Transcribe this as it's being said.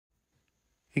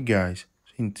Hey guys,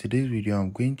 so in today's video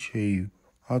I'm going to show you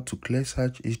how to clear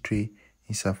search history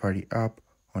in Safari app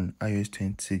on iOS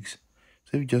 26.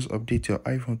 So if you just update your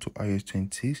iPhone to iOS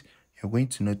 26, you're going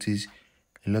to notice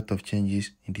a lot of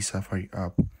changes in the Safari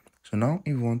app. So now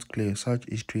if you want to clear your search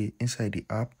history inside the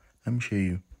app, let me show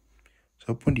you. So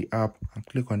open the app and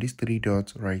click on these three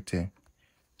dots right there.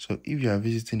 So if you are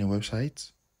visiting a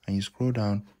website and you scroll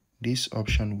down, this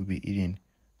option will be hidden.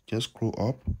 Just scroll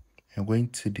up and go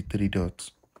into the three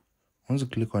dots. Once you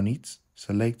click on it,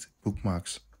 select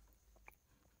bookmarks.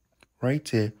 Right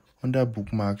here under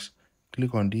bookmarks,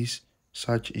 click on this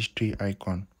search history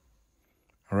icon.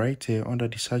 Right here under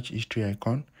the search history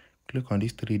icon, click on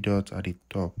these three dots at the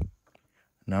top.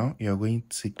 Now you are going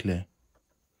to clear.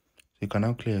 So you can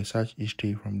now clear your search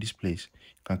history from this place.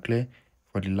 You can clear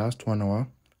for the last 1 hour,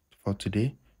 for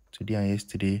today and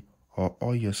yesterday, or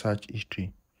all your search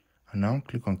history. And now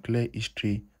click on clear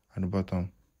history at the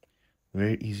bottom.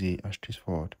 Very easy and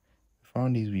straightforward. If you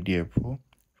found this video helpful,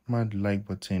 smash the like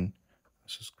button and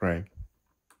subscribe.